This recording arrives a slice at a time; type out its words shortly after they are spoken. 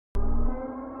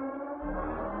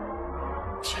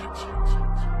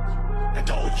And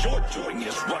all you're doing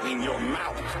is running your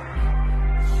mouth.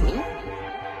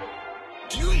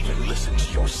 Do you even listen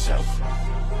to yourself?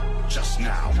 Just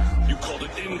now, you called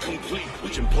it incomplete,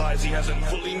 which implies he hasn't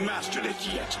fully mastered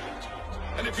it yet.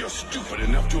 And if you're stupid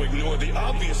enough to ignore the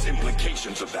obvious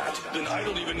implications of that, then I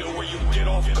don't even know where you get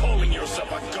off calling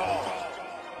yourself a god.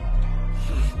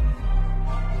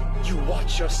 You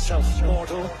watch yourself,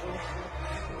 mortal.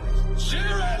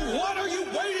 Jiren, what are you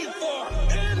waiting for?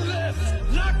 End this!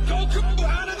 Knock Goku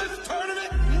out of this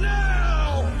tournament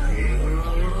now!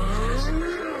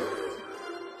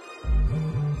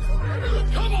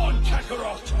 Come on,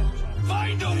 Kakarot!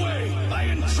 Find a way! I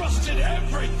entrusted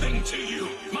everything to you!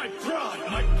 My pride,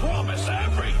 my promise,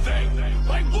 everything!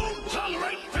 I won't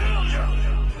tolerate failure!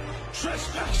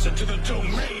 Trespass into the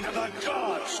domain of the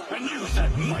gods, and use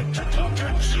that might to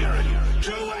conquer Jiren!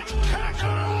 Do it,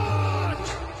 Kakarot!